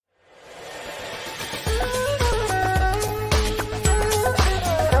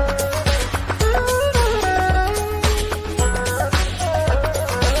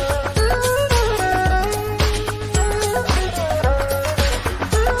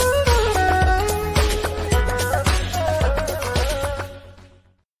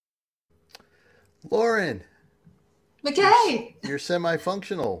McKay. You're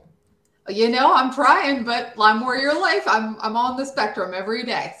semi-functional. I'm trying, but Lyme Warrior Life, I'm on the spectrum every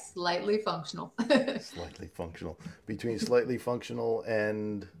day. Slightly functional. Slightly functional. Between slightly functional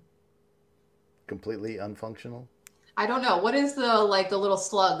and completely unfunctional? I don't know. What is the little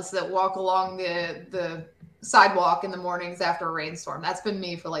slugs that walk along the sidewalk in the mornings after a rainstorm? That's been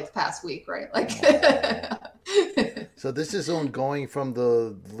me for the past week, right? So this is ongoing from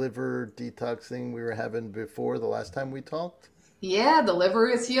the liver detox thing we were having before the last time we talked? Yeah, the liver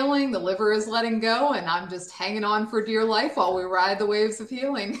is healing, the liver is letting go, and I'm just hanging on for dear life while we ride the waves of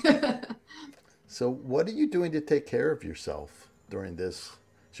healing. So what are you doing to take care of yourself during this?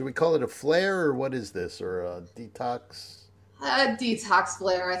 Should we call it a flare, or what is this? Or a detox? A detox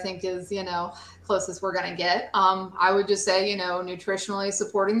flare, I think, is, closest we're going to get. I would just say, nutritionally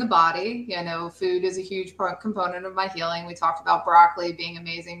supporting the body. Food is a huge component of my healing. We talked about broccoli being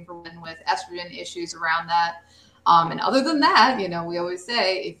amazing for women with estrogen issues around that. And other than that, we always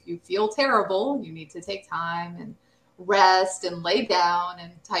say, if you feel terrible, you need to take time and rest and lay down.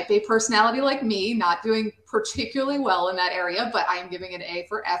 And type A personality like me, not doing particularly well in that area, but I am giving it A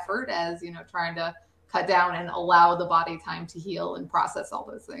for effort as, trying to cut down and allow the body time to heal and process all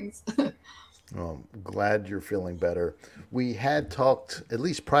those things. Well, I'm glad you're feeling better. We had talked, at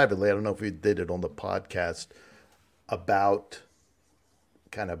least privately, I don't know if we did it on the podcast, about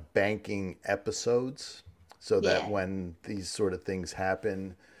kind of banking episodes so that when these sort of things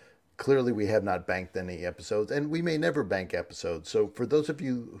happen, clearly we have not banked any episodes, and we may never bank episodes. So for those of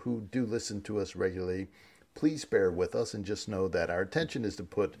you who do listen to us regularly, please bear with us and just know that our intention is to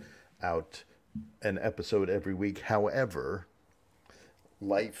put out an episode every week. However,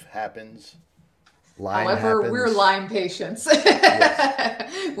 life happens. Lyme happens. We're Lyme patients.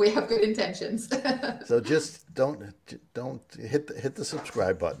 Yes. We have good intentions. So just don't hit the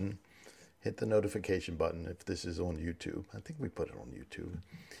subscribe button. Hit the notification button if this is on YouTube. I think we put it on YouTube.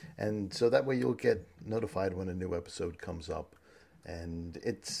 And so that way you'll get notified when a new episode comes up. And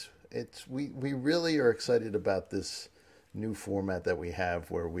we really are excited about this new format that we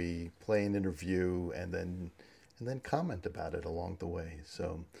have where we play an interview and then comment about it along the way.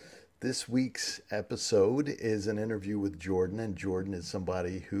 So this week's episode is an interview with Jordan, and Jordan is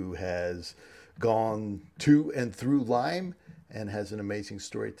somebody who has gone to and through Lyme and has an amazing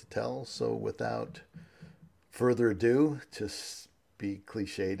story to tell. So without further ado, to be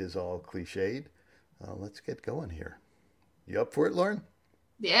cliched is all cliched, let's get going here. You up for it, Lauren?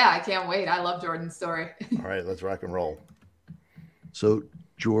 Yeah, I can't wait. I love Jordan's story. All right, let's rock and roll. So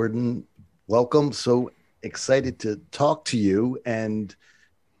Jordan, welcome. So excited to talk to you. And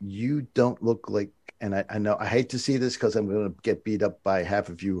you don't look like, and I know I hate to see this because I'm going to get beat up by half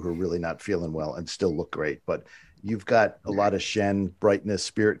of you who are really not feeling well and still look great, but you've got a lot of Shen, brightness,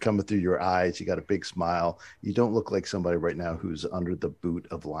 spirit coming through your eyes. You got a big smile. You don't look like somebody right now who's under the boot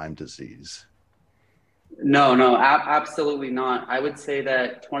of Lyme disease. No, absolutely not. I would say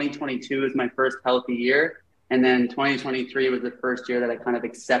that 2022 is my first healthy year. And then 2023 was the first year that I kind of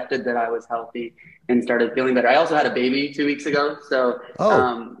accepted that I was healthy and started feeling better. I also had a baby 2 weeks ago. So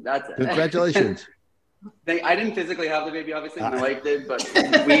that's congratulations. I didn't physically have the baby, obviously. My wife did, but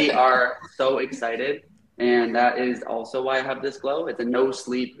we are so excited. And that is also why I have this glow. It's a no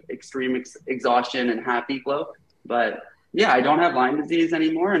sleep, extreme exhaustion and happy glow. But yeah, I don't have Lyme disease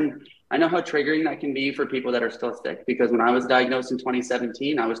anymore. And I know how triggering that can be for people that are still sick, because when I was diagnosed in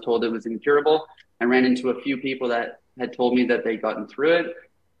 2017, I was told it was incurable. I ran into a few people that had told me that they'd gotten through it,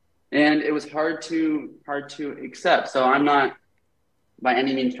 and it was hard to accept. So I'm not by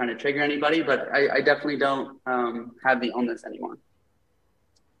any means trying to trigger anybody, but I definitely don't have the illness anymore.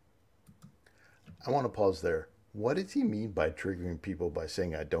 I want to pause there. What does he mean by triggering people by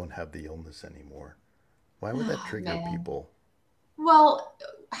saying I don't have the illness anymore? Why would that trigger people? Well,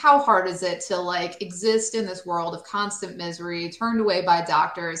 how hard is it to exist in this world of constant misery, turned away by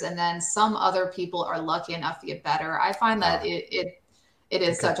doctors, and then some other people are lucky enough to get better? I find that it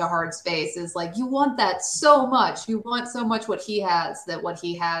is such a hard space. Is you want that so much. You want so much what he has, that what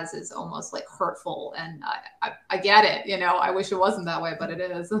he has is almost hurtful. And I get it. I wish it wasn't that way, but it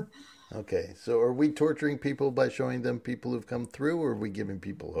is. Okay. So are we torturing people by showing them people who've come through, or are we giving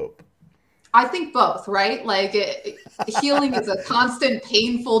people hope? I think both, right? Healing is a constant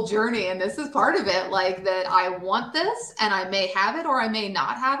painful journey. And this is part of it, that I want this and I may have it, or I may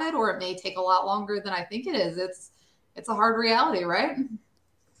not have it, or it may take a lot longer than I think it is. It's a hard reality, right?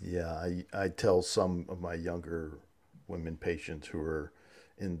 Yeah. I tell some of my younger women patients who are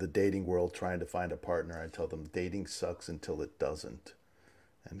in the dating world trying to find a partner, I tell them dating sucks until it doesn't.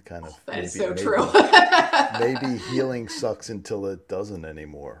 And kind of true. Maybe healing sucks until it doesn't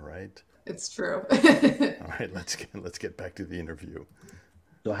anymore, right? It's true. All right, let's get back to the interview.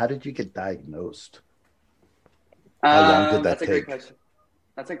 So how did you get diagnosed? How long did that That's a great take? question.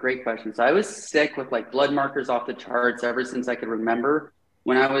 That's a great question. So I was sick with like blood markers off the charts ever since I could remember.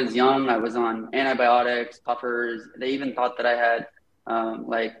 When I was young, I was on antibiotics, puffers. They even thought that I had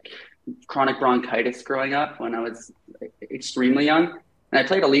like chronic bronchitis growing up when I was extremely young. And I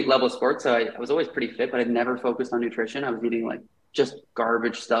played elite level sports, so I was always pretty fit, but I'd never focused on nutrition. I was eating like just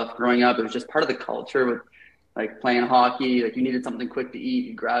garbage stuff growing up. It was just part of the culture with like playing hockey. Like you needed something quick to eat,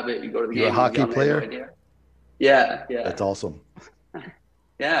 you grab it, you go to the You're a game. I was hockey young, I had no player? idea. Yeah, That's yeah. awesome.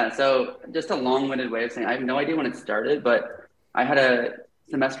 Yeah, so just a long-winded way of saying I have no idea when it started, but I had a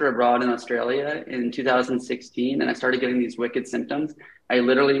semester abroad in Australia in 2016, and I started getting these wicked symptoms. I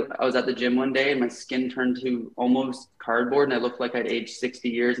was at the gym one day, and my skin turned to almost cardboard, and I looked like I'd aged 60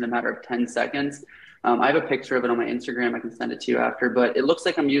 years in a matter of 10 seconds. I have a picture of it on my Instagram. I can send it to you after, but it looks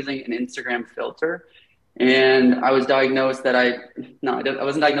like I'm using an Instagram filter. And I was diagnosed that no, I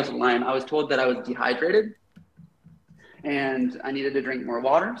wasn't diagnosed with Lyme. I was told that I was dehydrated and I needed to drink more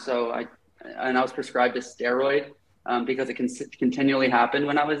water. I was prescribed a steroid because it continually happened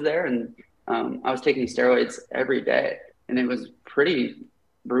when I was there. And I was taking steroids every day, and it was pretty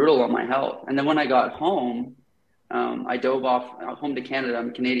brutal on my health. And then when I got home, I dove off home to Canada.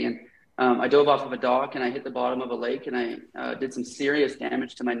 I'm Canadian. I dove off of a dock and I hit the bottom of a lake, and I did some serious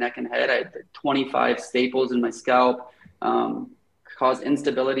damage to my neck and head. I had 25 staples in my scalp, caused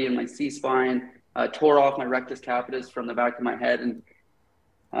instability in my C-spine, tore off my rectus capitis from the back of my head. And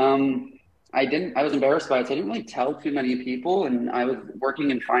I was embarrassed by it. So I didn't really tell too many people. And I was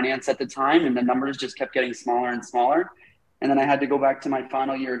working in finance at the time, and the numbers just kept getting smaller and smaller. And then I had to go back to my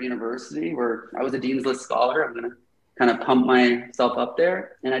final year of university where I was a Dean's List scholar. I'm going to kind of pump myself up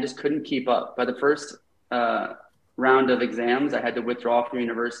there. And I just couldn't keep up. By the first round of exams, I had to withdraw from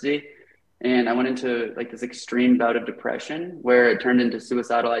university. And I went into like this extreme bout of depression where it turned into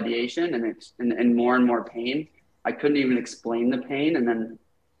suicidal ideation and more pain. I couldn't even explain the pain. And then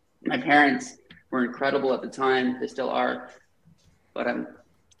my parents were incredible at the time. They still are, but I'm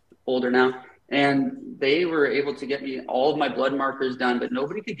older now. And they were able to get me all of my blood markers done, but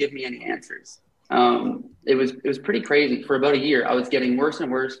nobody could give me any answers. It was pretty crazy. For about a year, I was getting worse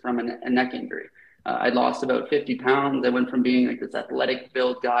and worse from a neck injury. I lost about 50 pounds. I went from being like this athletic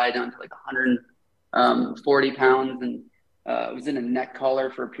build guy down to like 140 pounds, and I was in a neck collar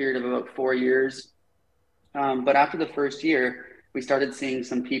for a period of about 4 years. But after the first year, we started seeing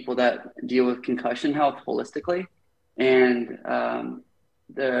some people that deal with concussion health holistically. And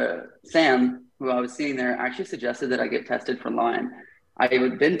the Sam, who I was seeing there, actually suggested that I get tested for Lyme. I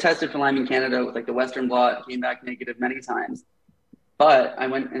had been tested for Lyme in Canada with like the Western blot, came back negative many times. But I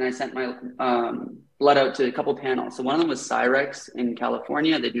went and I sent my blood out to a couple panels. So one of them was Cyrex in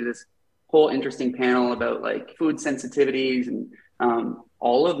California. They do this whole interesting panel about like food sensitivities, and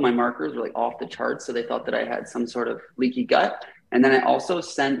all of my markers were like off the charts. So they thought that I had some sort of leaky gut. And then I also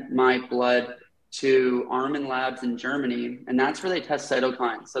sent my blood to Armin Labs in Germany, and that's where they test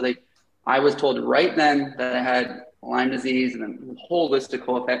cytokines. So I was told right then that I had Lyme disease and a whole list of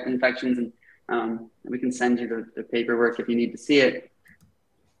co-infections, and we can send you the paperwork if you need to see it.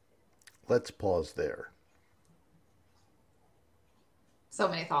 Let's pause there. So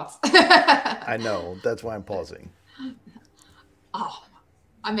many thoughts. I know. That's why I'm pausing. Oh,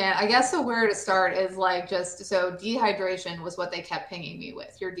 I mean, I guess the where to start is like so dehydration was what they kept pinging me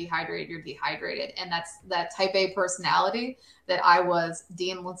with. You're dehydrated. And that's that type A personality that I was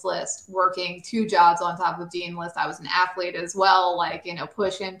Dean's List, working 2 jobs on top of Dean's List. I was an athlete as well, like,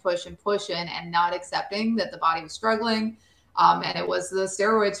 pushing and not accepting that the body was struggling. And it was the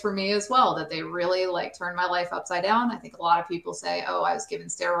steroids for me as well, that they really like turned my life upside down. I think a lot of people say, oh, I was given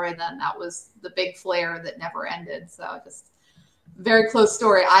steroid, then that was the big flare that never ended. So just very close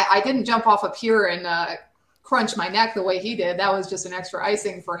story. I didn't jump off a pier and crunch my neck the way he did. That was just an extra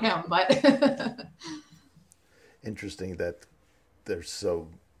icing for him. But interesting that there's so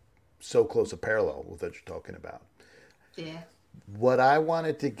close a parallel with what you're talking about. Yeah. What I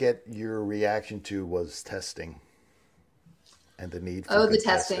wanted to get your reaction to was testing and the need for the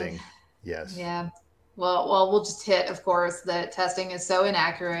testing. Yes. Yeah. Well, we'll just hit, of course, that testing is so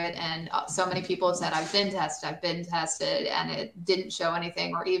inaccurate, and so many people have said, I've been tested, and it didn't show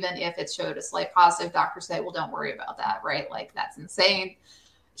anything, or even if it showed a slight positive, doctors say, well, don't worry about that, right? Like, that's insane.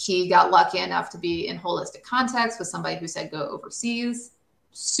 He got lucky enough to be in holistic context with somebody who said go overseas.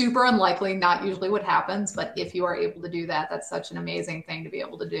 Super unlikely, not usually what happens, but if you are able to do that, that's such an amazing thing to be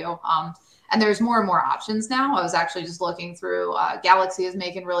able to do. And there's more and more options now. I was actually just looking through, Galaxy is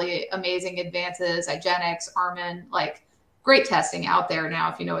making really amazing advances, Igenix, Armin, like great testing out there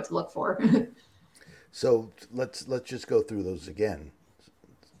now if you know what to look for. So let's just go through those again.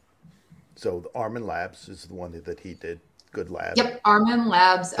 So the Armin Labs is the one that he did. Good lab. Yep, Armin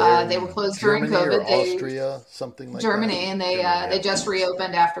Labs. They were closed Germany during COVID. Or Austria, something like Germany, that. And they just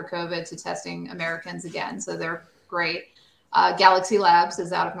reopened after COVID to testing Americans again. So they're great. Galaxy Labs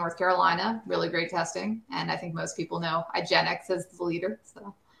is out of North Carolina. Really great testing. And I think most people know IGeneX as the leader.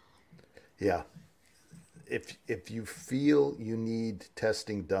 So yeah. If you feel you need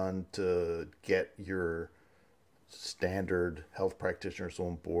testing done to get your standard health practitioners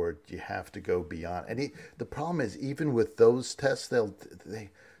on board, you have to go beyond. And the problem is, even with those tests,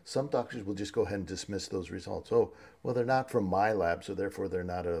 some doctors will just go ahead and dismiss those results. Oh, well, they're not from my lab, so therefore they're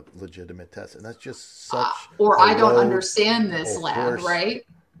not a legitimate test. And that's just such or I don't understand this lab, right?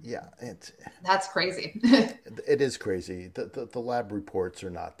 Yeah, that's crazy. It is crazy. The lab reports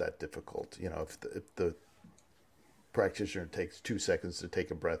are not that difficult. You know, if the practitioner takes 2 seconds to take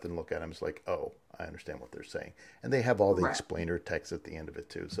a breath and look at them, it's like, oh, I understand what they're saying. And they have all the explainer text at the end of it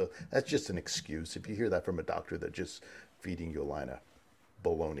too. So that's just an excuse. If you hear that from a doctor, they're just feeding you a line of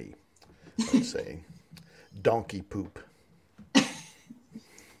baloney, I would say. Donkey poop.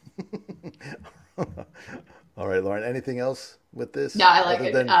 All right, Lauren, anything else with this? No, I like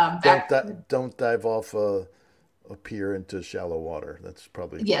it. Don't dive off a pier into shallow water. That's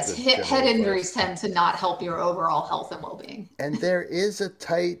probably head injuries tend to not help your overall health and well-being. And there is a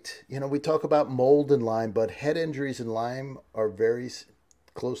tight, we talk about mold and Lyme, but head injuries and Lyme are very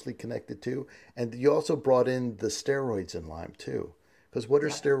closely connected too. And you also brought in the steroids in Lyme too, because what are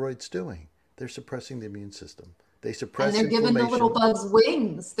steroids doing? They're suppressing the immune system. They suppress inflammation. And they're giving the little bugs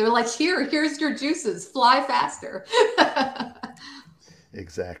wings. They're like, here's your juices, fly faster.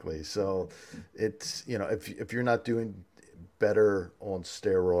 Exactly. So it's, if you're not doing better on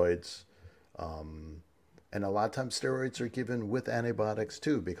steroids, and a lot of times steroids are given with antibiotics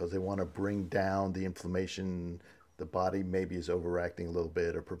too, because they want to bring down the inflammation. The body maybe is overacting a little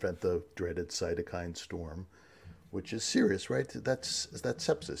bit or prevent the dreaded cytokine storm, which is serious, right? That's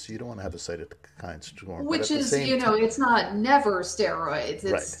sepsis. You don't want to have a cytokine storm. Which is, it's not never steroids.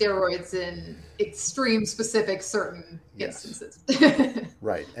 It's steroids in extreme specific certain instances.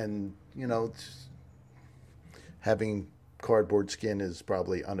 Right. And, having cardboard skin is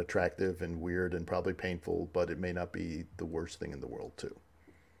probably unattractive and weird and probably painful, but it may not be the worst thing in the world too,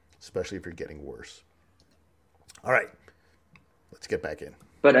 especially if you're getting worse. All right, let's get back in.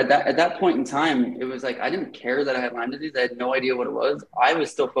 But at that point in time, it was like, I didn't care that I had Lyme disease. I had no idea what it was. I was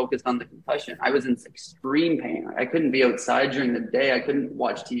still focused on the concussion. I was in extreme pain. I couldn't be outside during the day. I couldn't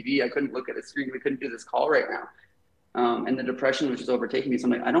watch TV. I couldn't look at a screen. We couldn't do this call right now. And the depression was just overtaking me. So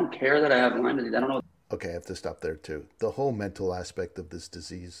I'm like, I don't care that I have Lyme disease. I don't know. Okay, I have to stop there too. The whole mental aspect of this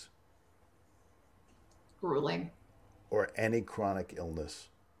disease. Grueling. Or any chronic illness.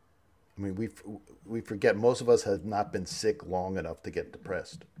 I mean, we forget most of us have not been sick long enough to get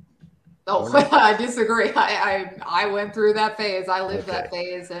depressed. Oh, I disagree. I went through that phase. I lived that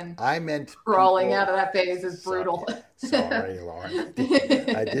phase, and I meant crawling out of that phase is brutal. Sorry, Lauren.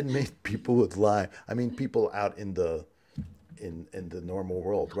 I didn't mean people with Lyme. I mean people out in the normal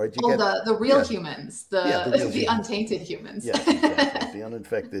world, right? The real humans, the untainted humans. Yes, exactly. The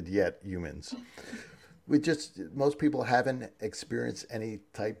uninfected yet humans. Most people haven't experienced any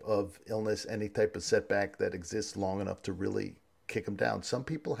type of illness, any type of setback that exists long enough to really kick them down. Some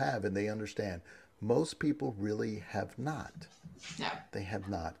people have, and they understand. Most people really have not. No. They have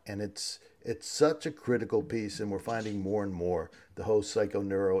not. And it's such a critical piece, and we're finding more and more the whole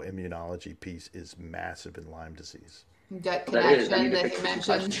psychoneuroimmunology piece is massive in Lyme disease. Gut connection that you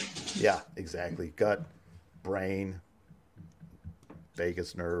mentioned. Yeah, exactly. Gut, brain,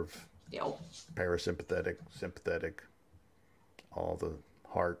 vagus nerve. Yep. Parasympathetic, sympathetic, all the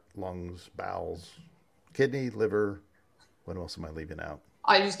heart, lungs, bowels, kidney, liver. What else am I leaving out?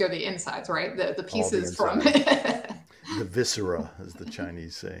 I just go the insides, right? The pieces from the viscera, as the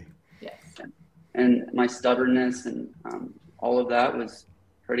Chinese say. Yes. And my stubbornness and all of that was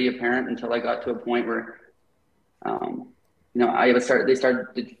pretty apparent until I got to a point where, they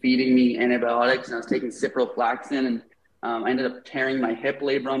started feeding me antibiotics, and I was taking ciprofloxacin, and I ended up tearing my hip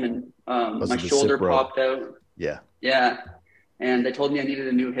labrum, and my shoulder popped out. Yeah. Yeah. And they told me I needed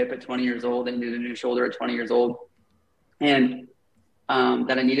a new hip at 20 years old. I needed a new shoulder at 20 years old. And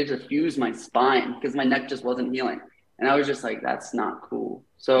that I needed to fuse my spine because my neck just wasn't healing. And I was just like, that's not cool.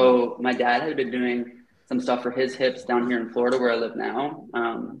 So my dad had been doing some stuff for his hips down here in Florida where I live now,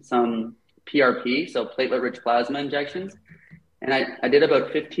 some PRP, so platelet-rich plasma injections. And I did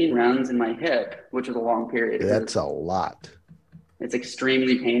about 15 rounds in my hip, which was a long period. That's a lot. It's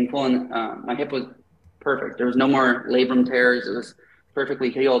extremely painful. And my hip was perfect. There was no more labrum tears. It was perfectly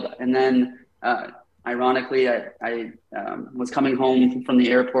healed. And then, ironically, I was coming home from the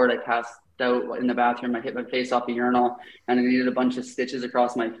airport. I passed out in the bathroom. I hit my face off the urinal, and I needed a bunch of stitches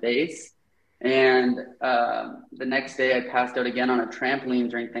across my face. And the next day, I passed out again on a trampoline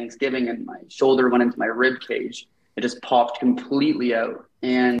during Thanksgiving, and my shoulder went into my rib cage. It just popped completely out.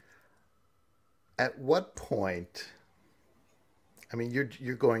 And at what point? I mean,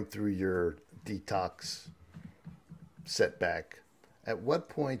 you're going through your detox setback. At what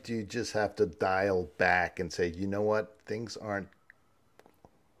point do you just have to dial back and say, you know what, things aren't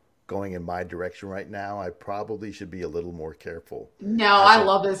going in my direction right now. I probably should be a little more careful. No, I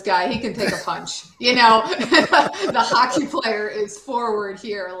love this guy. He can take a punch. You know, the hockey player is forward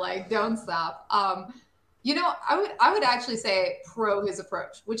here. Like, don't stop. You know, I would actually say pro his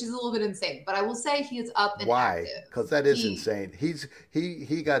approach, which is a little bit insane, but I will say he is up and Why? active. Because that is insane.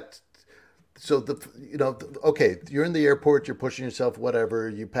 He got, so okay, you're in the airport, you're pushing yourself, whatever,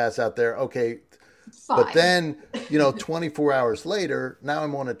 you pass out there. Okay. Fine. But then, 24 hours later, now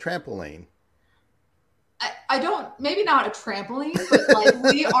I'm on a trampoline. I don't, maybe not a trampoline, but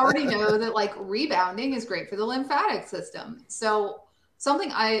like we already know that like rebounding is great for the lymphatic system. So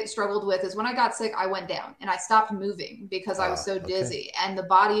something I struggled with is when I got sick, I went down and I stopped moving because I was so dizzy, and the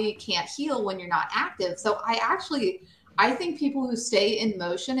body can't heal when you're not active. So I think people who stay in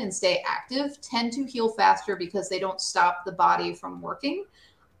motion and stay active tend to heal faster because they don't stop the body from working.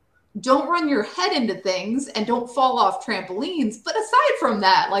 Don't run your head into things and don't fall off trampolines. But aside from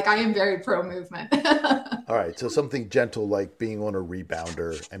that, like I am very pro movement. All right. So something gentle like being on a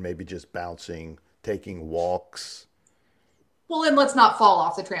rebounder and maybe just bouncing, taking walks. Well, and let's not fall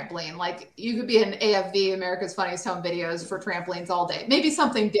off the trampoline. Like you could be in AFV, America's Funniest Home Videos, for trampolines all day. Maybe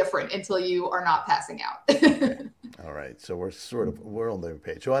something different until you are not passing out. Okay. All right. So we're on the same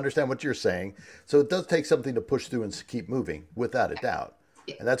page. So I understand what you're saying. So it does take something to push through and keep moving, without a doubt.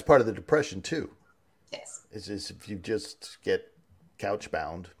 Yeah. And that's part of the depression too. Yes. Is if you just get couch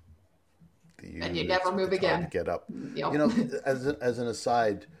bound, and you never move again. To get up. Yep. As an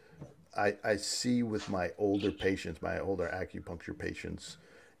aside, I see with my older patients, my older acupuncture patients,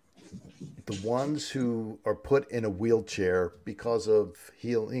 the ones who are put in a wheelchair because of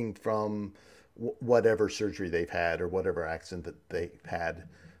healing from whatever surgery they've had or whatever accident that they've had,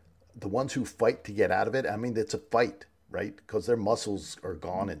 the ones who fight to get out of it, I mean, it's a fight. Right? Because their muscles are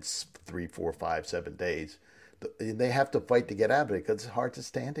gone in 3, 4, 5, 7 days. They have to fight to get out of it because it's hard to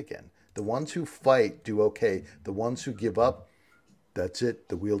stand again. The ones who fight do okay. The ones who give up, that's it.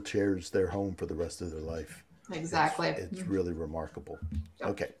 The wheelchair's their home for the rest of their life. Exactly. It's really remarkable.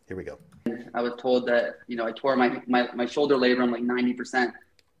 Okay, here we go. I was told that, I tore my shoulder labrum like 90%.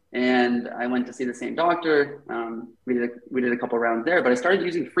 And I went to see the same doctor. We did a couple rounds there, but I started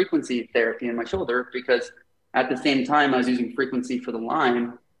using frequency therapy in my shoulder because at the same time, I was using frequency for the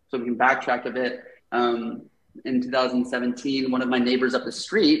Lyme. So we can backtrack a bit. In 2017, one of my neighbors up the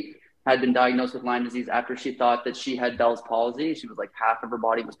street had been diagnosed with Lyme disease after she thought that she had Bell's palsy. She was like half of her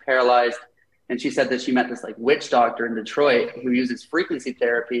body was paralyzed. And she said that she met this like witch doctor in Detroit who uses frequency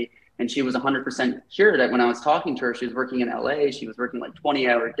therapy. And she was 100% cured. When I was talking to her, she was working in LA. She was working like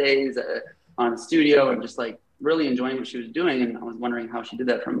 20-hour days on a studio and just like really enjoying what she was doing. And I was wondering how she did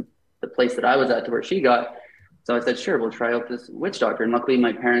that from the place that I was at to where she got. So I said, sure, we'll try out this witch doctor. And luckily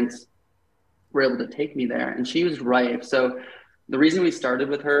my parents were able to take me there, and she was right. So the reason we started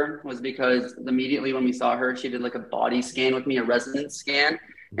with her was because immediately when we saw her, she did like a body scan with me, a resonance scan.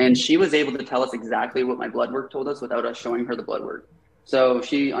 And she was able to tell us exactly what my blood work told us without us showing her the blood work. So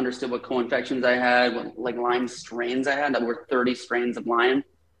she understood what co-infections I had, what like Lyme strains I had. There were 30 strains of Lyme.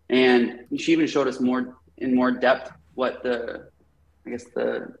 And she even showed us in more depth what the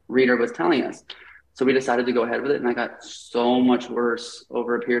reader was telling us. So we decided to go ahead with it, and I got so much worse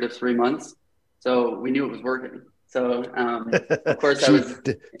over a period of 3 months. So we knew it was working. So of course,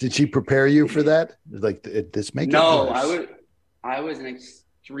 did she prepare you for that? Like this make no, it worse? I was in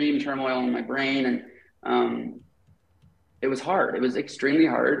extreme turmoil in my brain, and it was hard. It was extremely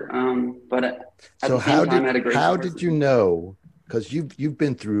hard. But at the same time, I had a great. How did you know? Because you've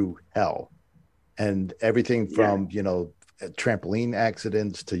been through hell, and everything from trampoline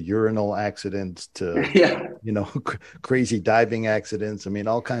accidents to urinal accidents to crazy diving accidents. I mean,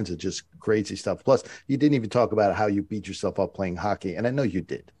 all kinds of just crazy stuff. Plus, you didn't even talk about how you beat yourself up playing hockey, and I know you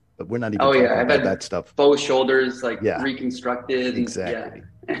did, but we're not even talking about that stuff. Both shoulders reconstructed. Exactly.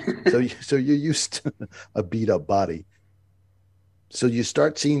 So you're used to a beat up body. So you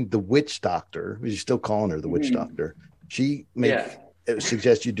start seeing the witch doctor. You're still calling her the witch doctor. She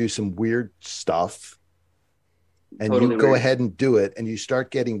suggests you do some weird stuff. And totally you go ahead and do it, and you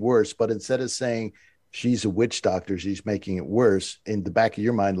start getting worse. But instead of saying, she's a witch doctor. She's making it worse. In the back of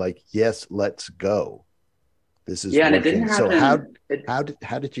your mind, like, yes, let's go. This is And it didn't working. So happen.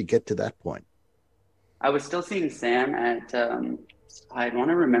 how did you get to that point? I was still seeing Sam at, I want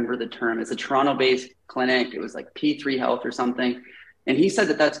to remember the term. It's a Toronto-based clinic. It was like P3 Health or something. And he said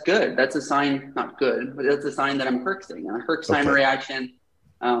that that's good. That's a sign, not good, but that's a sign that I'm herxing. A Herxheimer reaction.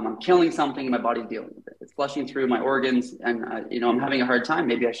 I'm killing something and my body's dealing with it. It's flushing through my organs and, I'm having a hard time.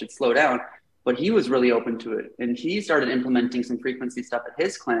 Maybe I should slow down. But he was really open to it. And he started implementing some frequency stuff at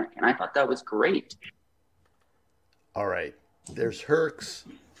his clinic. And I thought that was great. All right. There's Herx,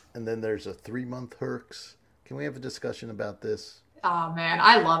 and then there's a 3-month Herx. Can we have a discussion about this? Oh man,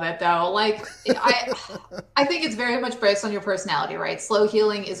 I love it though. Like I think it's very much based on your personality, right? Slow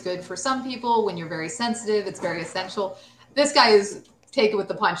healing is good for some people. When you're very sensitive, it's very essential. This guy is take it with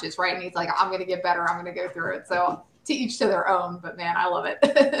the punches, right? And he's like, I'm gonna get better, I'm gonna go through it. So to each to their own, but man, I love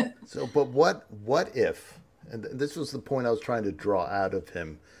it. So but what if, and this was the point I was trying to draw out of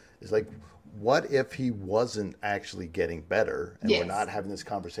him, is like, what if he wasn't actually getting better and we're not having this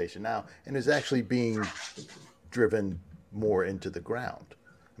conversation now and is actually being driven more into the ground?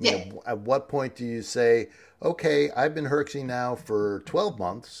 I mean, at what point do you say, okay, I've been herxing now for 12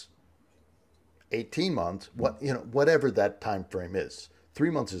 months, 18 months, whatever that time frame is. 3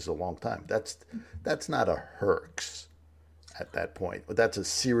 months is a long time. That's not a herx at that point. That's a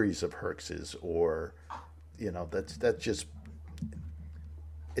series of herxes, or that's just,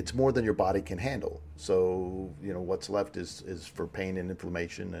 it's more than your body can handle. So, what's left is for pain and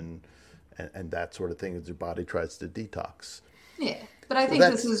inflammation and that sort of thing as your body tries to detox. Yeah. But I think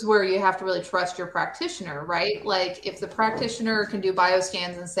this is where you have to really trust your practitioner, right? Like if the practitioner can do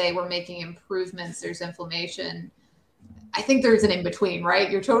bioscans and say, we're making improvements, there's inflammation. I think there's an in-between, right?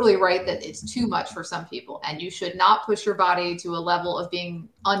 You're totally right that it's too much for some people, and you should not push your body to a level of being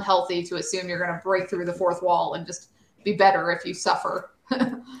unhealthy to assume you're going to break through the fourth wall and just be better if you suffer.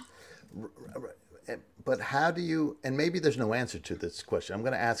 But how do you, and maybe there's no answer to this question. I'm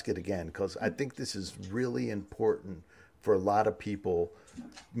going to ask it again because I think this is really important for a lot of people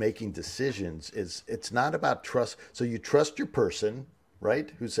making decisions. It's not about trust. So you trust your person,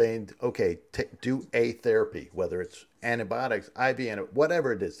 right? Who's saying, okay, do a therapy, whether it's antibiotics, IV,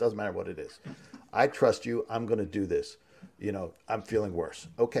 whatever it is, doesn't matter what it is. I trust you. I'm going to do this. I'm feeling worse.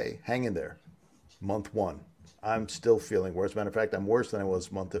 Okay, hang in there. Month 1. I'm still feeling worse. Matter of fact, I'm worse than I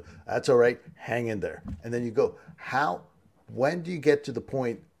was month 2. That's all right. Hang in there. And then you go, when do you get to the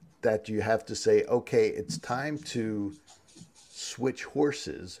point that you have to say, okay, it's time to switch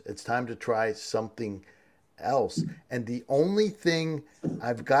horses. It's time to try something else. And the only thing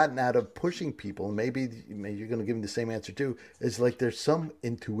I've gotten out of pushing people, and maybe you're going to give me the same answer too, is like there's some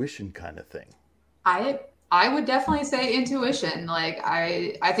intuition kind of thing. I would definitely say intuition. Like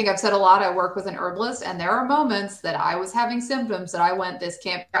I think I've said a lot. I work with an herbalist, and there are moments that I was having symptoms that I went, this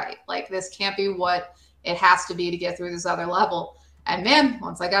can't be right. Like this can't be what it has to be to get through this other level. And man,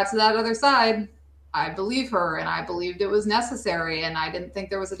 once I got to that other side, I believe her, and I believed it was necessary, and I didn't think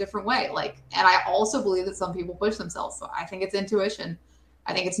there was a different way. And I also believe that some people push themselves. So I think it's intuition.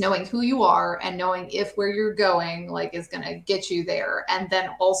 I think it's knowing who you are and knowing if where you're going is going to get you there. And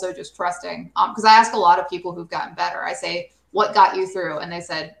then also just trusting. Because I ask a lot of people who've gotten better. I say, what got you through? And they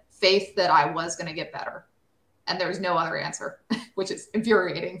said, faith that I was going to get better. And there's no other answer, which is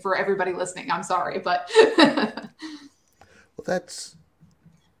infuriating for everybody listening. I'm sorry, but well, that's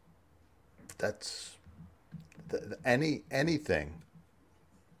anything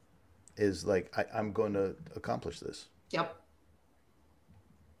is like, I'm going to accomplish this. Yep.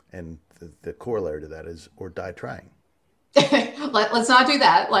 And the corollary to that is, or die trying. Let's not do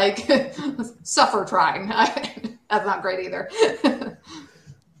that. Like suffer trying. That's not great either.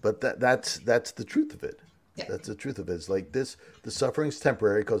 But that's the truth of it. Yeah. That's the truth of it. It's like the suffering's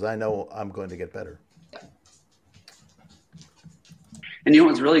temporary because I know I'm going to get better. Yeah. And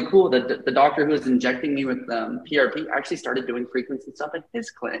what's really cool, that the doctor who was injecting me with PRP actually started doing frequency stuff at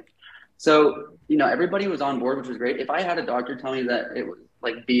his clinic. So, everybody was on board, which was great. If I had a doctor tell me that it was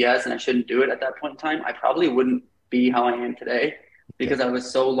like BS and I shouldn't do it at that point in time, I probably wouldn't be how I am today because I was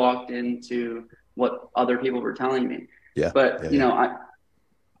so locked into what other people were telling me. Yeah. But,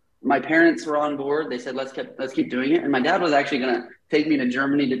 my parents were on board. They said, let's keep doing it. And my dad was actually going to take me to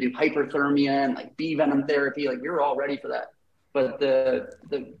Germany to do hyperthermia and like bee venom therapy. Like we were all ready for that. But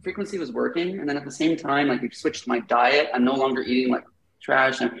the frequency was working. And then at the same time, like we switched my diet. I'm no longer eating like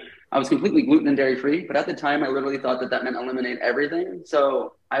trash. And I was completely gluten and dairy free. But at the time, I literally thought that meant eliminate everything.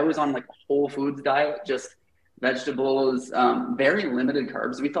 So I was on like a whole foods diet, just vegetables, very limited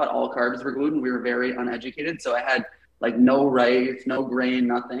carbs. We thought all carbs were gluten. We were very uneducated. So I had like no rice, no grain,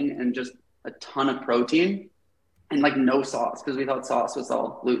 nothing, and just a ton of protein and like no sauce because we thought sauce was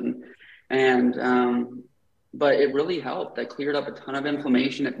all gluten. And but it really helped. I cleared up a ton of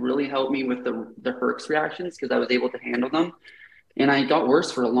inflammation. It really helped me with the Herx reactions because I was able to handle them. And I got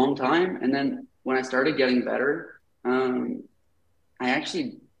worse for a long time. And then when I started getting better, I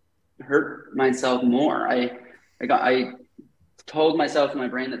actually hurt myself more. I told myself in my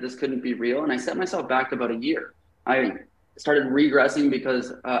brain that this couldn't be real, and I set myself back about a year. I started regressing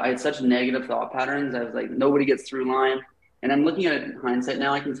because I had such negative thought patterns. I was like, nobody gets through Lyme. And I'm looking at it in hindsight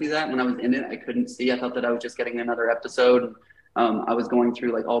now, I can see that. When I was in it, I couldn't see. I thought that I was just getting another episode. I was going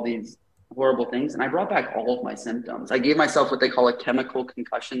through like all these horrible things, and I brought back all of my symptoms. I gave myself what they call a chemical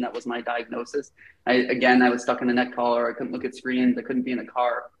concussion. That was my diagnosis. I was stuck in a neck collar. I couldn't look at screens. I couldn't be in a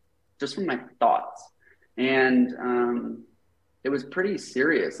car, just from my thoughts. And it was pretty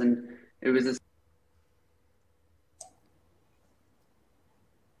serious. And it was this.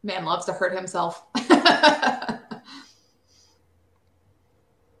 Man loves to hurt himself.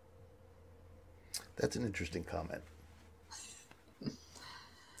 That's an interesting comment.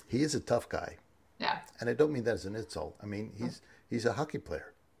 He is a tough guy. Yeah. And I don't mean that as an insult. I mean, he's a hockey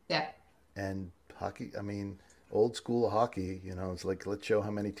player. Yeah. And hockey, I mean, old school hockey, you know, it's like, let's show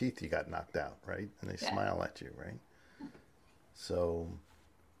how many teeth you got knocked out, right? And they smile at you, right? So,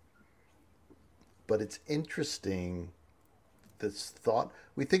 but it's interesting, this thought.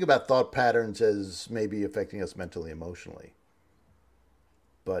 We think about thought patterns as maybe affecting us mentally, emotionally.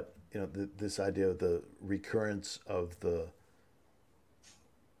 But, you know, this idea of the recurrence of the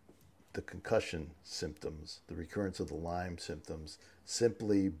concussion symptoms, the recurrence of the Lyme symptoms,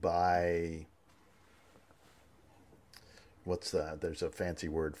 simply by, there's a fancy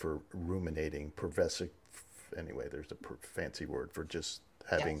word for ruminating, anyway, there's a fancy word for just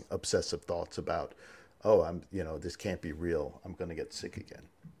having obsessive thoughts about, this can't be real, I'm going to get sick again.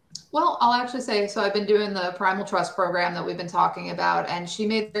 Well, I'll actually say, so I've been doing the Primal Trust program that we've been talking about, and she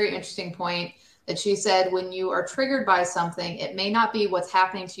made a very interesting point that she said, when you are triggered by something, it may not be what's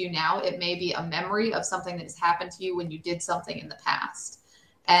happening to you now. It may be a memory of something that has happened to you when you did something in the past.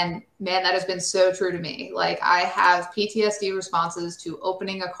 And man, that has been so true to me. Like, I have PTSD responses to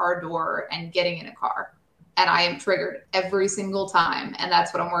opening a car door and getting in a car. And I am triggered every single time. And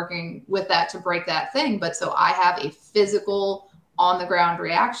that's what I'm working with, that to break that thing. But so I have a physical on the ground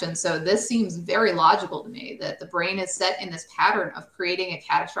reaction. So this seems very logical to me, that the brain is set in this pattern of creating a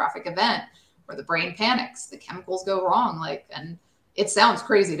catastrophic event where the brain panics, the chemicals go wrong. And it sounds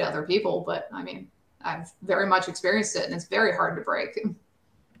crazy to other people, but I mean, I've very much experienced it, and it's very hard to break.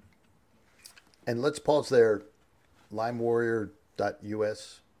 And let's pause there.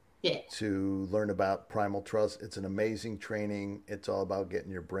 LymeWarrior.us to learn about Primal Trust. It's an amazing training. It's all about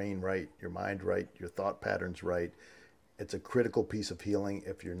getting your brain right, your mind right, your thought patterns right. It's a critical piece of healing.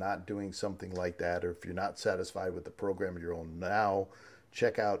 If you're not doing something like that, or if you're not satisfied with the program you're on now,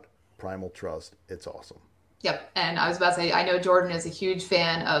 check out Primal Trust. It's awesome. Yep. And I was about to say, I know Jordan is a huge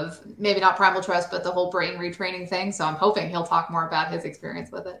fan of maybe not Primal Trust, but the whole brain retraining thing. So I'm hoping he'll talk more about his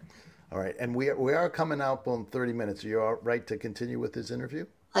experience with it. All right. And we are coming out on 30 minutes. Are you all right to continue with this interview?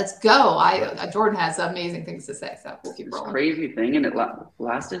 Let's go. Jordan has amazing things to say, so we'll keep rolling. It's crazy thing, and it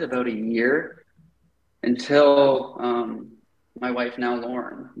lasted about a year until my wife, now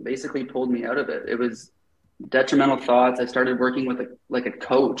Lauren, basically pulled me out of it. It was detrimental thoughts. I started working with a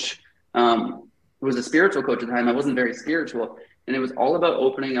coach. Who was a spiritual coach at the time. I wasn't very spiritual, and it was all about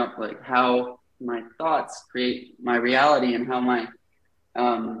opening up, like, how my thoughts create my reality, and how my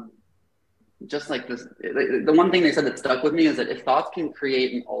just like this. The one thing they said that stuck with me is that if thoughts can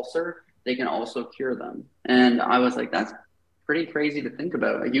create an ulcer, they can also cure them. And I was like, that's pretty crazy to think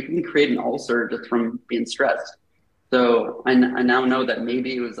about. Like, you can create an ulcer just from being stressed. So I now know that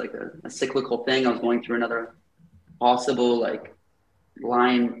maybe it was like a cyclical thing. I was going through another possible like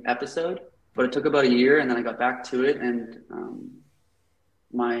Lyme episode, but it took about a year, and then I got back to it. And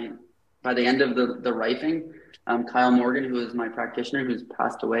by the end of the rifing, Kyle Morgan, who is my practitioner, who's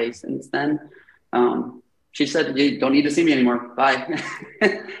passed away since then, she said, "You don't need to see me anymore. Bye."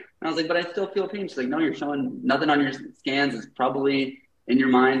 And I was like, "But I still feel pain." She's like, "No, you're showing nothing on your scans. It's probably in your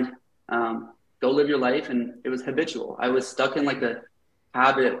mind. Go live your life." And it was habitual. I was stuck in like the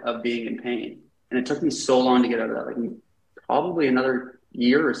habit of being in pain. And it took me so long to get out of that, like probably another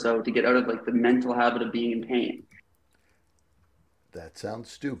year or so to get out of like the mental habit of being in pain. That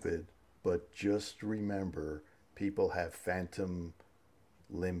sounds stupid, but just remember, people have phantom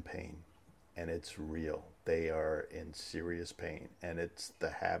limb pain, and it's real. They are in serious pain, and it's the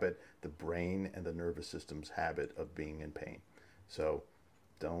habit, the brain and the nervous system's habit of being in pain. So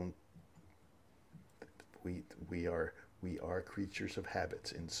we are We are creatures of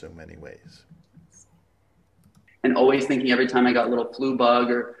habits in so many ways. And always thinking every time I got a little flu bug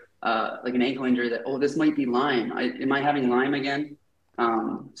or like an ankle injury that, oh, this might be Lyme. Am I having Lyme again?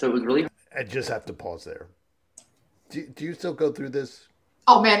 So it was really. I just have to pause there. Do you still go through this?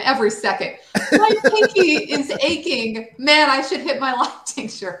 Oh man, every second. My pinky is aching. Man, I should hit my Lyme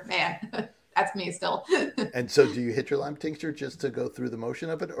tincture. Man, that's me still. And so do you hit your Lyme tincture just to go through the motion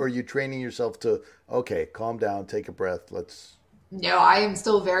of it? Or are you training yourself to, okay, calm down, take a breath, let's... No, I am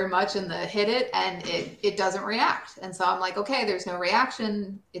still very much in the hit it and it doesn't react. And so I'm like, okay, there's no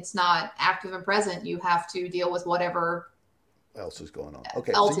reaction. It's not active and present. You have to deal with whatever else is going on.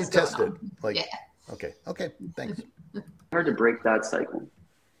 Okay, else so you is going tested. on. Like, Yeah. Okay, thanks. Hard to break that cycle.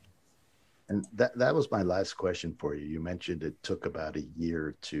 And that was my last question for you. You mentioned it took about a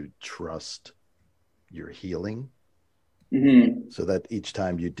year to trust your healing. Mm-hmm. So that each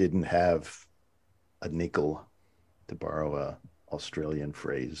time you didn't have a nickel, to borrow a Australian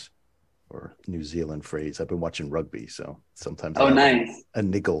phrase or New Zealand phrase. I've been watching rugby, so sometimes nice. a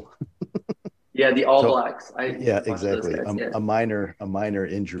niggle. Yeah, the All Blacks. Yeah, exactly. A minor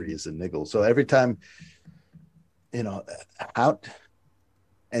injury is a niggle. So every time, out.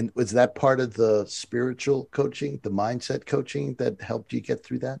 And was that part of the spiritual coaching, the mindset coaching that helped you get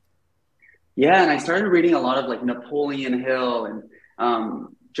through that? Yeah, and I started reading a lot of like Napoleon Hill and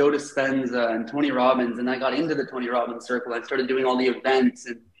Joe Dispenza and Tony Robbins, and I got into the Tony Robbins circle. I started doing all the events,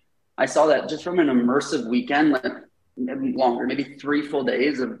 and I saw that just from an immersive weekend, like maybe longer, maybe 3 full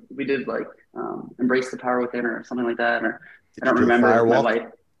days of, we did like Embrace the Power Within or something like that, or I don't remember. My wife.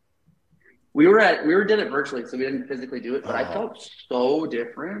 We did it virtually, so we didn't physically do it, but I felt so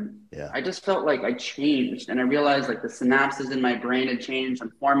different. Yeah. I just felt like I changed, and I realized like the synapses in my brain had changed.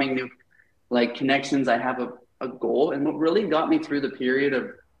 I'm forming new like connections. I have a goal. And what really got me through the period of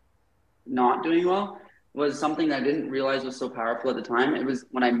not doing well was something I didn't realize was so powerful at the time. It was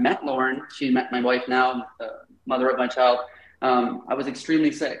when I met Lauren, she met my wife now, the mother of my child. I was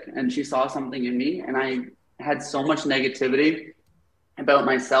extremely sick, and she saw something in me, and I had so much negativity about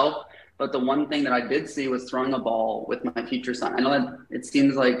myself. But the one thing that I did see was throwing a ball with my future son. I know that it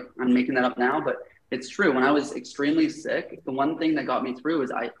seems like I'm making that up now, but it's true. When I was extremely sick, the one thing that got me through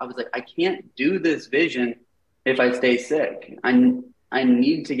is I was like, I can't do this vision if I stay sick. I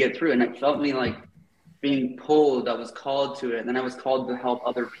need to get through. And it felt me like being pulled. I was called to it. And then I was called to help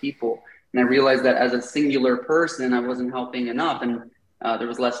other people. And I realized that as a singular person, I wasn't helping enough. And there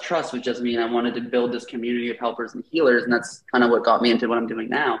was less trust with just me. And I wanted to build this community of helpers and healers. And that's kind of what got me into what I'm doing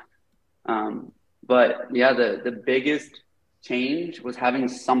now. But yeah, the biggest change was having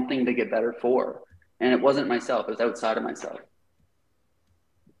something to get better for. And it wasn't myself, it was outside of myself.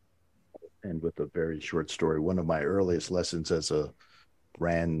 And with a very short story, one of my earliest lessons as a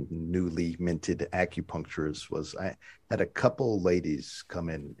brand newly minted acupuncturist was I had a couple ladies come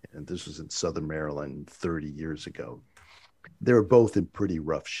in, and this was in Southern Maryland 30 years ago. They were both in pretty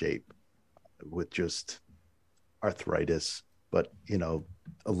rough shape with just arthritis, but,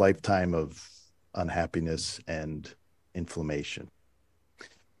 a lifetime of unhappiness and inflammation.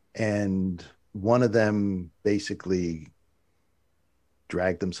 And one of them basically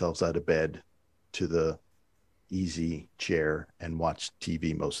dragged themselves out of bed to the easy chair and watched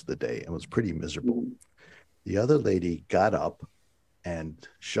TV most of the day and was pretty miserable. The other lady got up and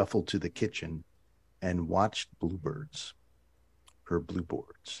shuffled to the kitchen and watched bluebirds, her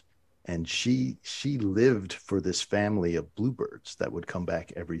bluebirds. And she lived for this family of bluebirds that would come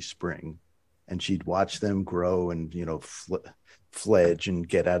back every spring, and she'd watch them grow and, fledge and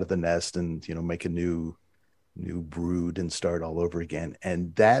get out of the nest and, make a new brood and start all over again.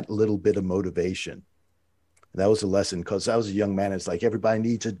 And that little bit of motivation, that was a lesson, because I was a young man. It's like, everybody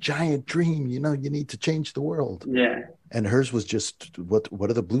needs a giant dream. You need to change the world. Yeah. And hers was just, what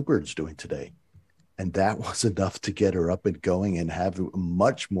are the bluebirds doing today? And that was enough to get her up and going and have a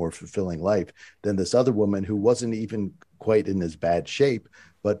much more fulfilling life than this other woman who wasn't even quite in as bad shape,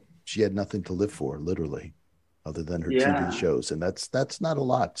 but she had nothing to live for, literally, other than her TV shows. And that's not a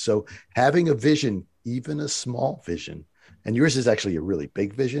lot. So having a vision, even a small vision, and yours is actually a really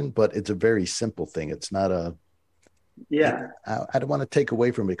big vision, but it's a very simple thing. It's not a, I don't want to take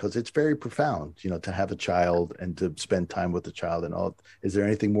away from it, because it's very profound, to have a child and to spend time with the child and all. Is there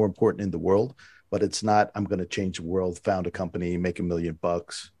anything more important in the world? But it's not, I'm going to change the world, found a company, make $1 million,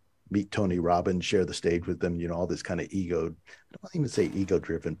 meet Tony Robbins, share the stage with them, all this kind of ego. I don't even say ego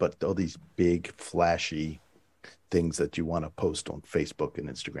driven, but all these big flashy things that you want to post on Facebook and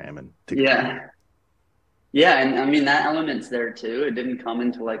Instagram and TikTok. Yeah. And I mean, that element's there too. It didn't come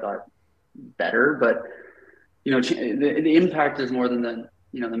into like our better, but the impact is more than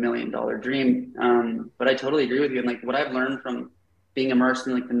the $1 million dream. But I totally agree with you. And like what I've learned from being immersed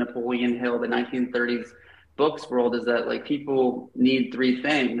in like the Napoleon Hill, the 1930s books world is that like people need three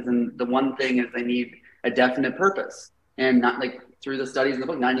things. And the one thing is they need a definite purpose. And not like through the studies in the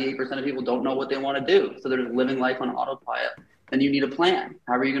book, 98% of people don't know what they want to do. So they're just living life on autopilot. Then you need a plan.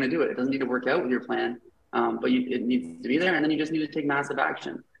 How are you going to do it? It doesn't need to work out with your plan, but it needs to be there. And then you just need to take massive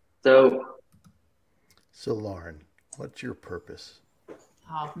action. So Lauren, what's your purpose?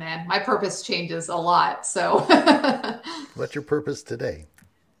 Oh man, my purpose changes a lot. So what's your purpose today?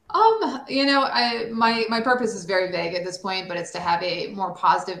 My purpose is very vague at this point, but it's to have a more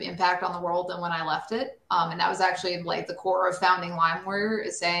positive impact on the world than when I left it. And that was actually like the core of founding Lyme Warrior,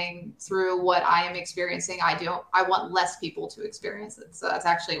 is saying through what I am experiencing, I want less people to experience it. So that's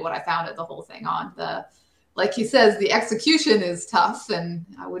actually what I founded the whole thing on. Like he says, the execution is tough, and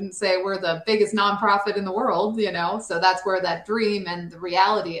I wouldn't say we're the biggest nonprofit in the world, so that's where that dream and the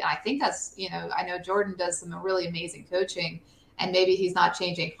reality, and I think that's, I know Jordan does some really amazing coaching, and maybe he's not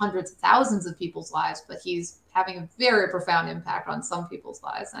changing hundreds of thousands of people's lives, but he's having a very profound impact on some people's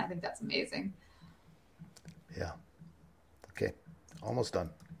lives. And I think that's amazing. Yeah. Okay. Almost done.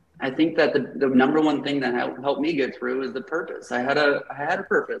 I think that the number one thing that helped me get through is the purpose. I had a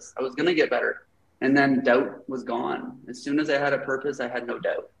purpose. I was going to get better. And then doubt was gone. As soon as I had a purpose, I had no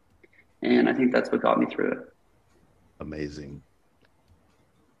doubt. And I think that's what got me through it. Amazing.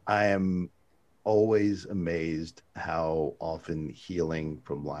 I am always amazed how often healing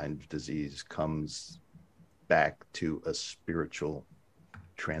from Lyme disease comes back to a spiritual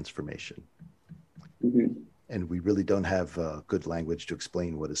transformation. Mm-hmm. And we really don't have good language to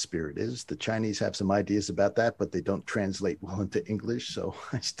explain what a spirit is. The Chinese have some ideas about that, but they don't translate well into English. So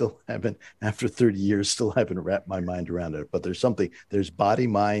I still haven't, after 30 years, wrapped my mind around it. But there's body,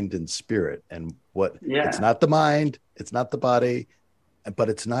 mind, and spirit. And it's not the mind, it's not the body, but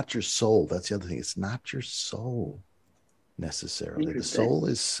it's not your soul. That's the other thing. It's not your soul necessarily. The soul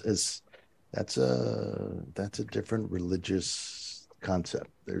that's a different religious concept.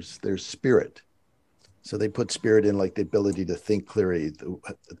 There's spirit. So they put spirit in like the ability to think clearly, the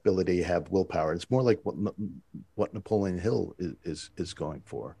ability to have willpower. It's more like what Napoleon Hill is going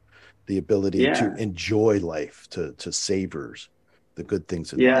for, the ability to enjoy life, to savor the good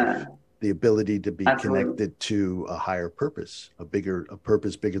things in life, the ability to be connected to a higher purpose, a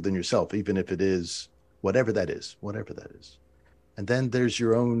purpose bigger than yourself, even if it is whatever that is. And then there's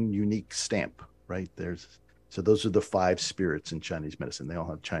your own unique stamp, right? So those are the 5 spirits in Chinese medicine. They all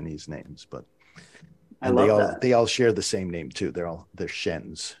have Chinese names, but. And they all share the same name too. They're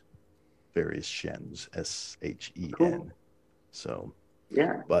Shens, various Shens, Shen. Cool. So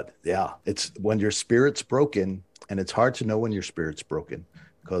but it's when your spirit's broken, and it's hard to know when your spirit's broken,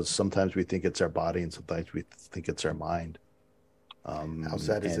 because sometimes we think it's our body and sometimes we think it's our mind. How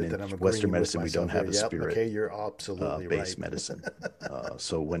sad is it that I'm agreeing Western medicine, we don't have a spirit. Okay, you're absolutely based right. medicine.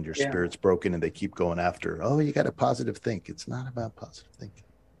 So when your spirit's broken and they keep going after, you got a positive think. It's not about positive thinking.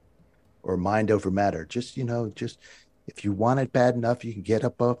 Or mind over matter. Just if you want it bad enough, you can get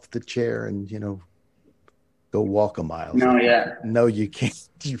up off the chair and, go walk a mile. No, you can't.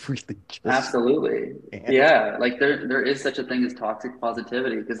 You really just absolutely can't. Yeah. Like there is such a thing as toxic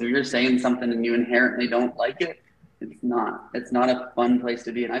positivity, because if you're saying something and you inherently don't like it, it's not a fun place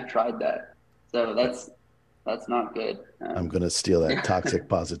to be. And I've tried that. So that's not good. I'm going to steal that toxic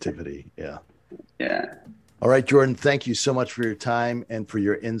positivity. Yeah. Yeah. All right, Jordan, thank you so much for your time and for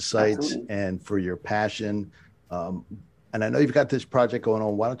your insights. Absolutely. And for your passion. And I know you've got this project going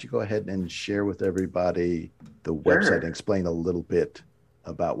on. Why don't you go ahead and share with everybody the website and explain a little bit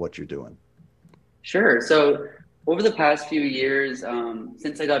about what you're doing? Sure. So over the past few years,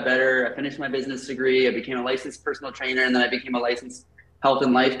 since I got better, I finished my business degree, I became a licensed personal trainer, and then I became a licensed health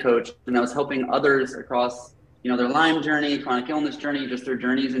and life coach. And I was helping others across their Lyme journey, chronic illness journey, just their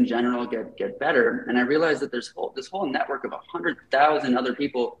journeys in general get better. And I realized that there's this whole network of 100,000 other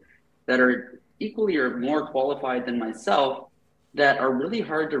people that are equally or more qualified than myself that are really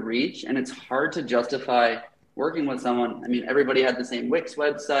hard to reach. And it's hard to justify working with someone. I mean, everybody had the same Wix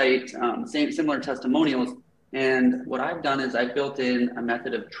website, similar testimonials. And what I've done is I've built in a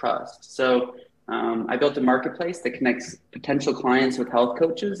method of trust. So I built a marketplace that connects potential clients with health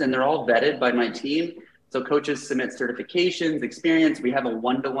coaches, and they're all vetted by my team. So coaches submit certifications, experience. We have a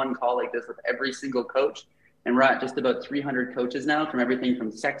one-to-one call like this with every single coach. And we're at just about 300 coaches now, from everything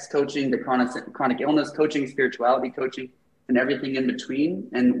from sex coaching to chronic illness coaching, spirituality coaching, and everything in between.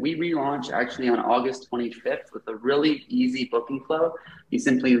 And we relaunch actually on August 25th with a really easy booking flow. You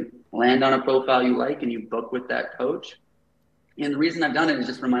simply land on a profile you like and you book with that coach. And the reason I've done it is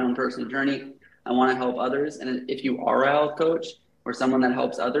just from my own personal journey. I want to help others. And if you are a health coach or someone that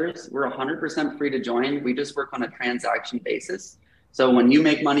helps others, we're 100% free to join. We just work on a transaction basis. So when you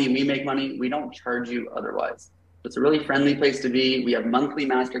make money and we make money, we don't charge you otherwise. It's a really friendly place to be. We have monthly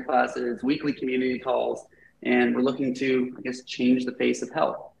master classes, weekly community calls, and we're looking to, I guess, change the face of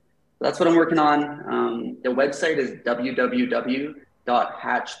health. So that's what I'm working on. The website is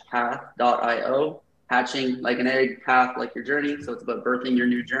www.hatchpath.io. Hatching like an egg, path like your journey. So it's about birthing your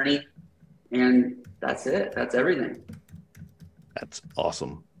new journey. And that's it. That's everything. That's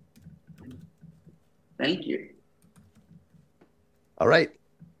awesome. Thank you. All right.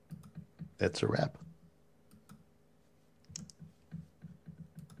 That's a wrap.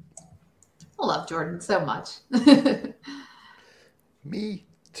 I love Jordan so much. Me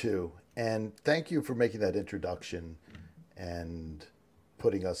too. And thank you for making that introduction and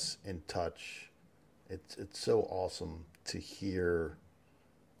putting us in touch. It's so awesome to hear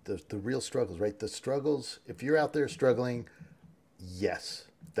the real struggles, right? The struggles, if you're out there struggling, yes,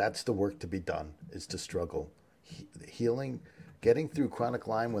 that's the work to be done, is to struggle. Healing, getting through chronic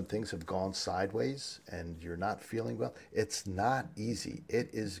Lyme when things have gone sideways and you're not feeling well, it's not easy. It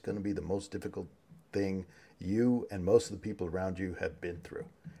is going to be the most difficult thing you and most of the people around you have been through.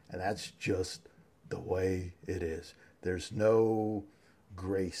 And that's just the way it is. There's no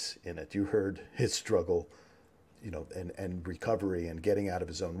grace in it. You heard his struggle, and recovery and getting out of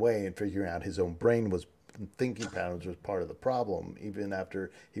his own way and figuring out his own brain was thinking patterns was part of the problem. Even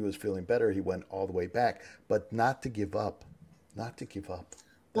after he was feeling better, he went all the way back, but not to give up, not to give up.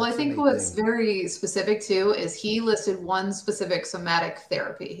 Well, I think what's very specific too is he listed one specific somatic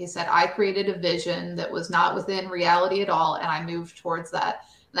therapy. He said, I created a vision that was not within reality at all, and I moved towards that.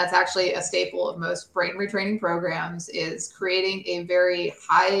 And that's actually a staple of most brain retraining programs, is creating a very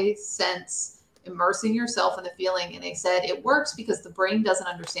high sense, immersing yourself in the feeling. And they said it works because the brain doesn't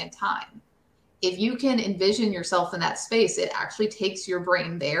understand time. If you can envision yourself in that space, it actually takes your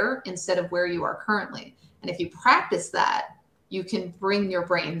brain there instead of where you are currently. And if you practice that, you can bring your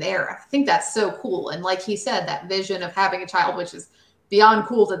brain there. I think that's so cool. And like he said, that vision of having a child, which is beyond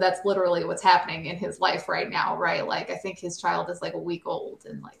cool, that's literally what's happening in his life right now, right? Like, I think his child is like a week old,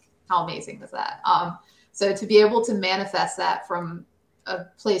 and like, how amazing is that? So to be able to manifest that from a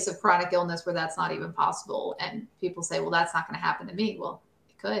place of chronic illness where that's not even possible, and people say, well, that's not going to happen to me. Well,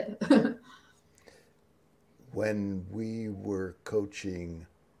 it could. When we were coaching,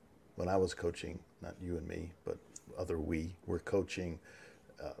 when I was coaching, not you and me, but we were coaching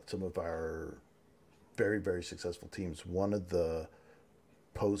some of our very, very successful teams. One of the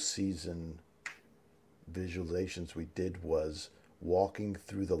postseason visualizations we did was walking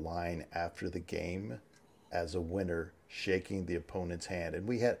through the line after the game as a winner, shaking the opponent's hand. And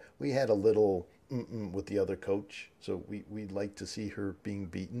we had a little with the other coach, so we liked to see her being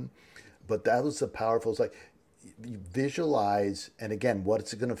beaten. But that was the powerful. It's like, you visualize, and again, what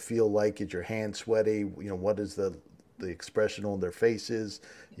it's going to feel like. Is your hand sweaty? What is the expression on their faces?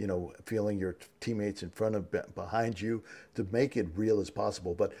 Feeling your teammates in front of, behind you, to make it real as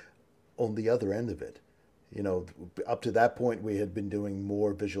possible. But on the other end of it, up to that point, we had been doing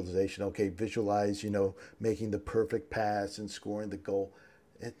more visualization. Okay, visualize, making the perfect pass and scoring the goal.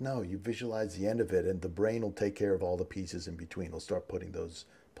 No, you visualize the end of it, and the brain will take care of all the pieces in between. It'll start putting those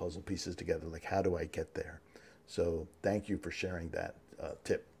puzzle pieces together. Like, how do I get there? So thank you for sharing that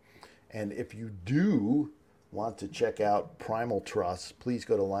tip. And if you do want to check out Primal Trust, please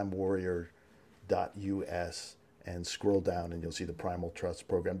go to limewarrior.us and scroll down, and you'll see the Primal Trust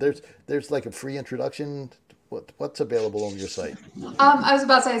program. There's like a free introduction. What's available on your site? I was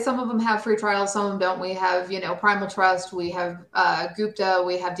about to say, some of them have free trials, some of them don't. We have, Primal Trust, we have Gupta,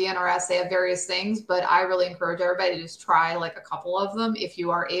 we have DNRS, they have various things, but I really encourage everybody to just try like a couple of them if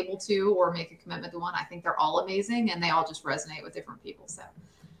you are able to, or make a commitment to one. I think they're all amazing, and they all just resonate with different people. So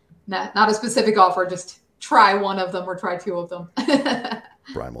not a specific offer, just try one of them or try two of them.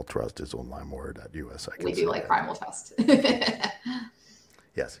 Primal Trust is on limewarrior.us. We do like Primal Trust.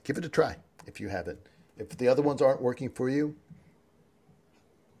 Yes, give it a try if you haven't. If the other ones aren't working for you,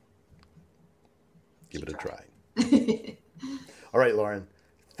 give it a try. All right, Lauren,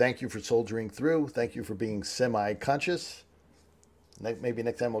 thank you for soldiering through. Thank you for being semi-conscious. Maybe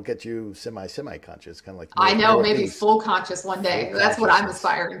next time we'll get you semi-conscious, kind of like. I know, maybe full conscious one day. That's what I'm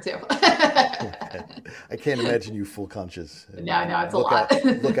aspiring to. I can't imagine you full conscious. No, it's a lot.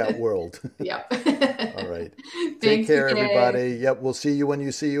 Look out, world. Yep. All right. Take care, everybody. Yep, we'll see you when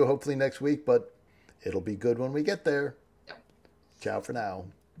you see you, hopefully next week, but it'll be good when we get there. Yep. Ciao for now.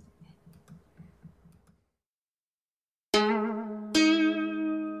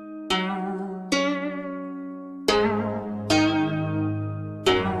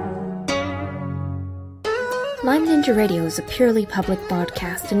 Lyme Ninja Radio is a purely public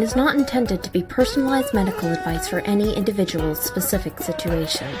broadcast and is not intended to be personalized medical advice for any individual's specific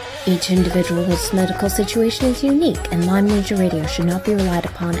situation. Each individual's medical situation is unique, and Lyme Ninja Radio should not be relied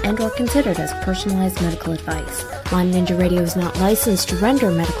upon and/or considered as personalized medical advice. Lyme Ninja Radio is not licensed to render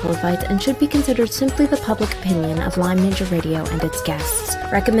medical advice and should be considered simply the public opinion of Lyme Ninja Radio and its guests.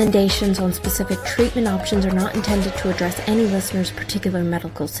 Recommendations on specific treatment options are not intended to address any listener's particular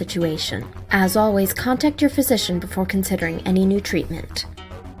medical situation. As always, contact your physician before considering any new treatment.